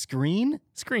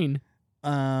 Screen.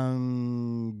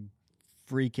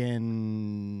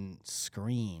 Freaking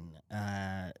screen.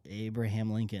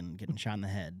 Abraham Lincoln getting shot in the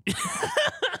head.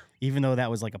 Even though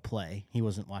that was like a play, he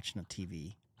wasn't watching a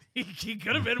TV. He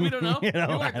could have been. We don't know. You know,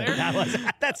 we weren't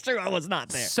there. That's true. I was not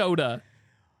there. Soda.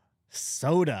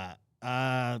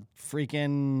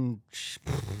 Freaking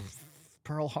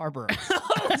Pearl Harbor.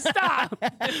 Stop! Stop!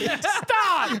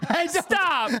 I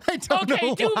don't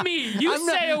know do why. me. You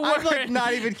say a word. I'm like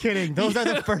not even kidding. Those are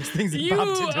the first things that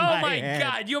popped into my head. Oh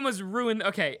my God! You almost ruined.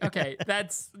 Okay.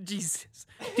 That's Jesus.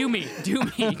 Do me.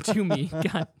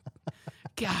 God.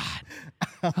 God.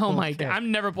 Oh my God.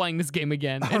 I'm never playing this game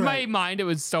again. In my mind, it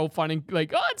was so funny.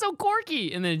 Like, oh, it's so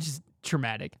quirky. And then it's just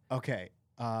traumatic. Okay.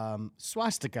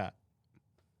 Swastika.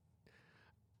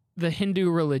 The Hindu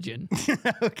religion.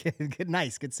 Okay. Good.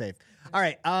 Nice. Good save. All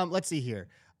right. Let's see here.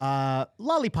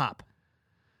 Lollipop.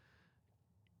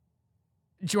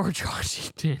 George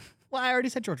Washington. Well, I already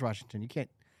said George Washington. You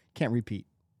can't repeat.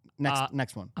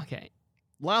 Next one. Okay.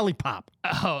 Lollipop.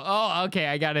 Oh, okay.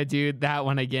 I gotta do that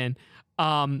one again.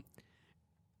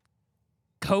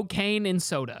 Cocaine and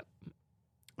soda.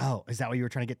 Oh, is that what you were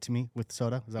trying to get to me with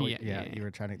soda? Is that what? Yeah. You were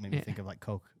trying to make me think of like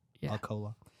Coke,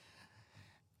 cola,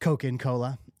 Coke and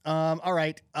cola. All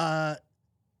right.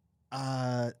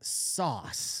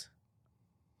 Sauce.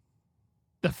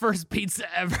 The first pizza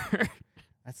ever.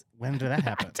 When did that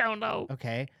happen? I don't know.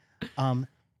 Okay.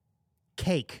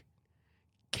 Cake.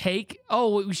 Cake.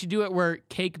 Oh, we should do it where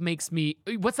cake makes me.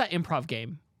 What's that improv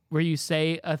game where you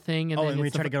say a thing and then we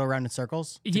try to go around in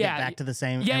circles to get back to the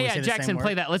same. Yeah. Jackson,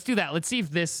 play that. Let's do that. Let's see if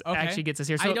this actually gets us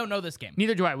here. So, I don't know this game.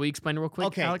 Neither do I. Will you explain it real quick?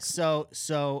 Okay. Alex? So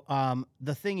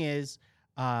the thing is,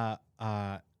 what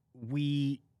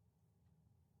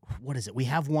is it? We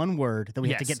have one word that we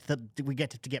have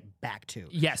to get back to.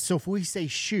 Yes. So if we say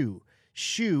shoe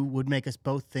would make us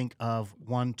both think of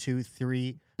 1, 2,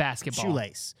 3 basketball.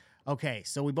 Shoelace. Okay,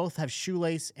 so we both have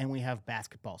shoelace and we have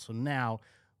basketball. So now.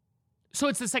 So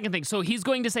it's the second thing. So he's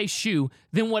going to say shoe.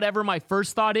 Then whatever my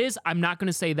first thought is, I'm not going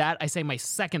to say that. I say my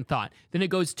second thought. Then it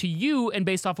goes to you, and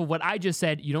based off of what I just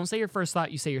said, you don't say your first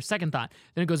thought, you say your second thought.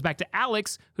 Then it goes back to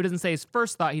Alex, who doesn't say his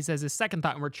first thought, he says his second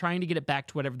thought, and we're trying to get it back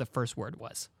to whatever the first word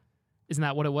was. Isn't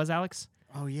that what it was, Alex?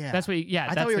 Oh yeah, that's what.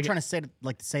 I thought we were trying to say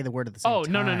the word at the same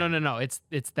time. No. It's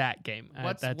that game.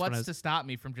 What's to stop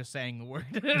me from just saying the word?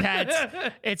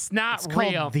 It's not it's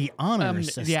real. Called the honor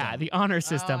system. Yeah, the honor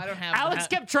system. I don't have Alex that.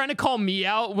 kept trying to call me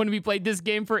out when we played this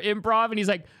game for improv, and he's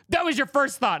like, "That was your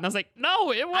first thought," and I was like,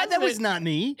 "No, it wasn't. That was not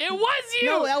me. It was you.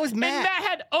 No, that was Matt. And Matt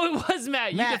had. Oh, it was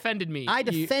Matt. You defended me. I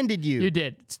defended you. You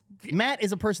did. Matt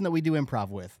is a person that we do improv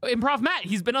with. Improv Matt.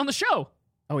 He's been on the show.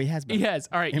 Oh, he has been. He has.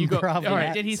 All right, Improv you go. All right,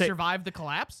 Matt. Did he survive the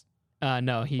collapse?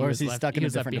 No, he or was is he left, stuck in he a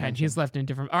was left different behind. dimension? He's left in a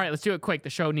different. All right, let's do it quick. The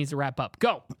show needs to wrap up.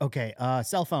 Go. Okay.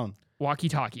 Cell phone.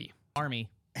 Walkie-talkie. Army.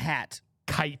 Hat.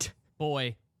 Kite.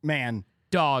 Boy. Man.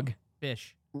 Dog.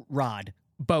 Fish. Rod.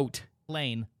 Boat.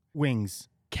 Plane. Wings.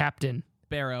 Captain.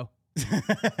 Sparrow.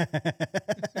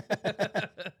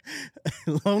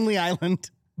 Lonely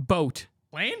Island. Boat.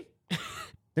 Plane?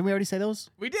 Didn't we already say those?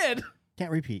 We did.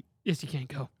 Can't repeat. Yes, you can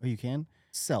go. Oh, you can?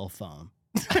 Cell phone.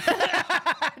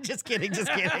 Just kidding.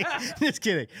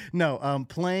 No,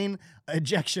 plane.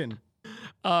 Ejection.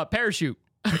 Parachute.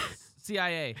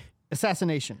 CIA.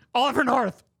 Assassination. Oliver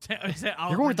North.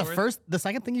 You're going with the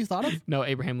second thing you thought of? No,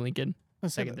 Abraham Lincoln.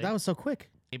 That was so quick.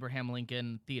 Abraham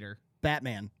Lincoln Theater.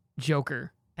 Batman.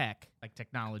 Joker. Tech, like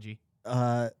technology.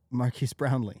 Marquise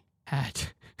Brownlee.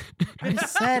 Hat. I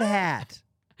said hat.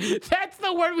 That's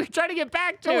the word we're trying to get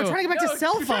back to. No, we're trying to get back to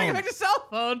cell phone. Trying to get back to cell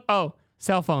phone. Oh,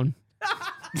 cell phone.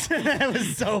 That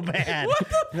was so bad.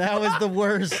 That was the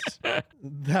worst.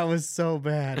 That was so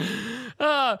bad.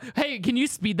 Hey, can you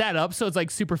speed that up so it's like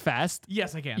super fast?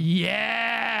 Yes, I can.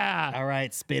 Yeah. All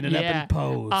right, speed it up in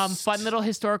post. Fun little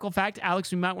historical fact.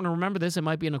 Alex, we might want to remember this. It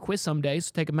might be in a quiz someday, so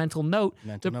take a mental note.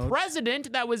 The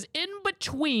president that was in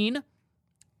between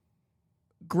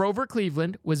Grover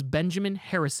Cleveland was Benjamin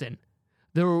Harrison.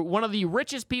 One of the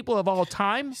richest people of all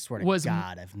time. I swear to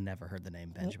God, I've never heard the name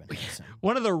Benjamin Harrison.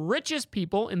 One of the richest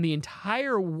people in the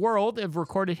entire world of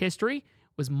recorded history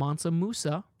was Mansa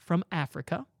Musa from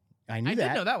Africa. I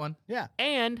did know that one. Yeah.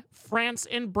 And France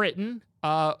and Britain,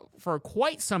 for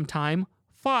quite some time,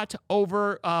 fought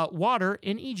over water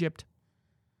in Egypt.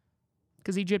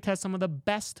 Because Egypt has some of the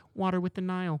best water with the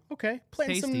Nile. Okay.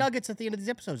 Planting some nuggets at the end of these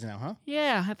episodes now, huh?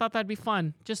 Yeah, I thought that'd be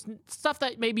fun. Just stuff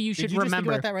that maybe you should remember.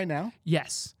 remember. Just think about that right now?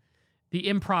 Yes. The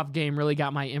improv game really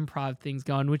got my improv things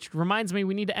going, which reminds me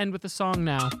we need to end with a song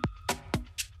now.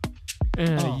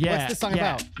 What's the song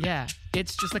about? Yeah,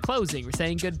 it's just a closing. We're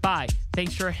saying goodbye.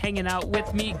 Thanks for hanging out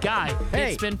with me, Guy.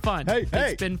 Hey. It's been fun.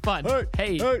 It's been fun.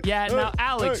 Now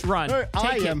Alex, run.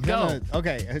 Take it, go.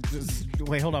 Okay,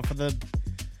 wait, hold on for the...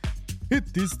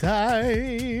 It is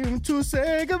time to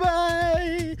say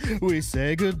goodbye. We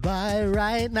say goodbye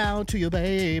right now to you,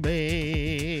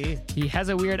 baby. He has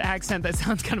a weird accent that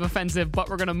sounds kind of offensive, but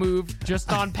we're going to move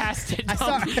just on past it.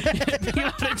 You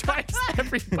apologize,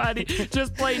 everybody.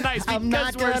 Just play nice because I'm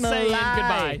not we're gonna saying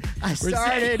lie. goodbye. I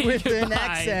started with an goodbye.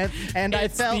 accent, and I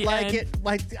felt like it.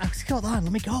 Hold on,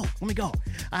 let me go.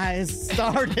 I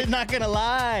started, not gonna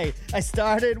lie. I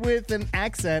started with an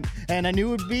accent, and I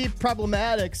knew it would be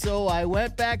problematic, so I I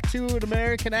went back to an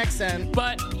American accent.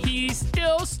 But he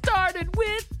still started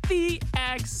with the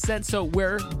accent. So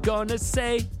we're gonna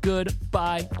say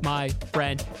goodbye, my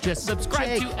friend. Just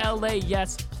subscribe Jake. to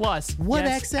LAS Plus. What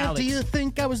Yes, accent Alex. do you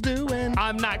think I was doing?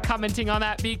 I'm not commenting on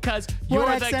that because What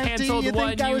you're the accent do canceled you one,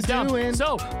 think I you was dumb. doing?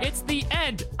 So it's the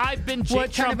end. I've been Jake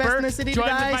What kind of Trumper, ethnicity joined did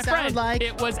with I my sound friend. like?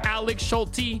 It was Alex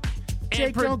Schulte and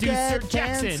Jake, don't producer get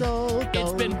Jackson. canceled,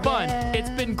 It's been don't fun. get- It's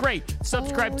been great.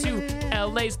 Subscribe to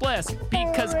LA's Bless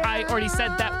because I already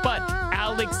said that, but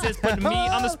Alex is putting me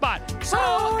on the spot. So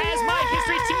as my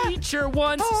history teacher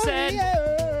once said,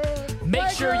 make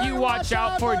sure you watch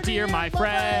out for dear my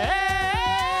friends.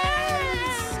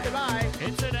 Goodbye.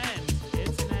 It's an end.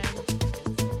 It's an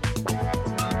end.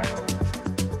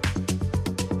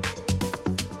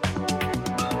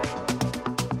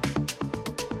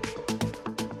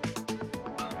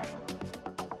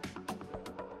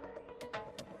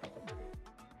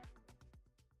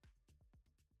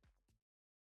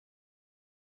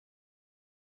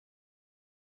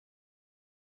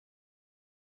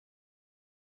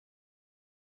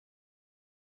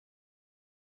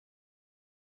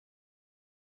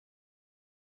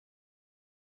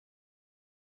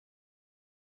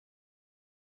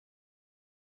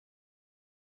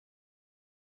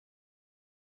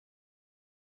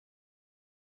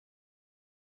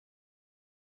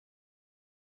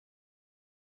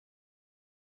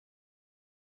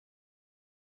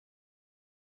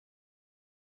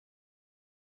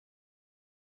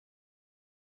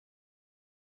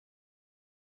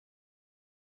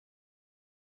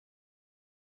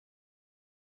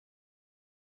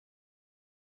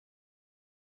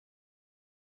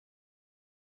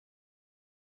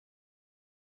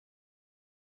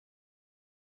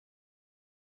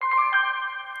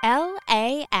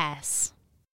 LAS.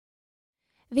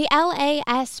 The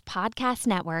LAS Podcast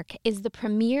Network is the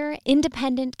premier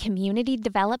independent community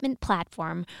development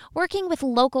platform working with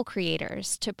local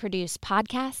creators to produce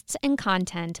podcasts and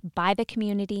content by the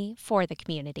community for the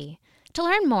community. To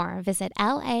learn more, visit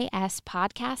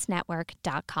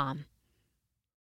laspodcastnetwork.com.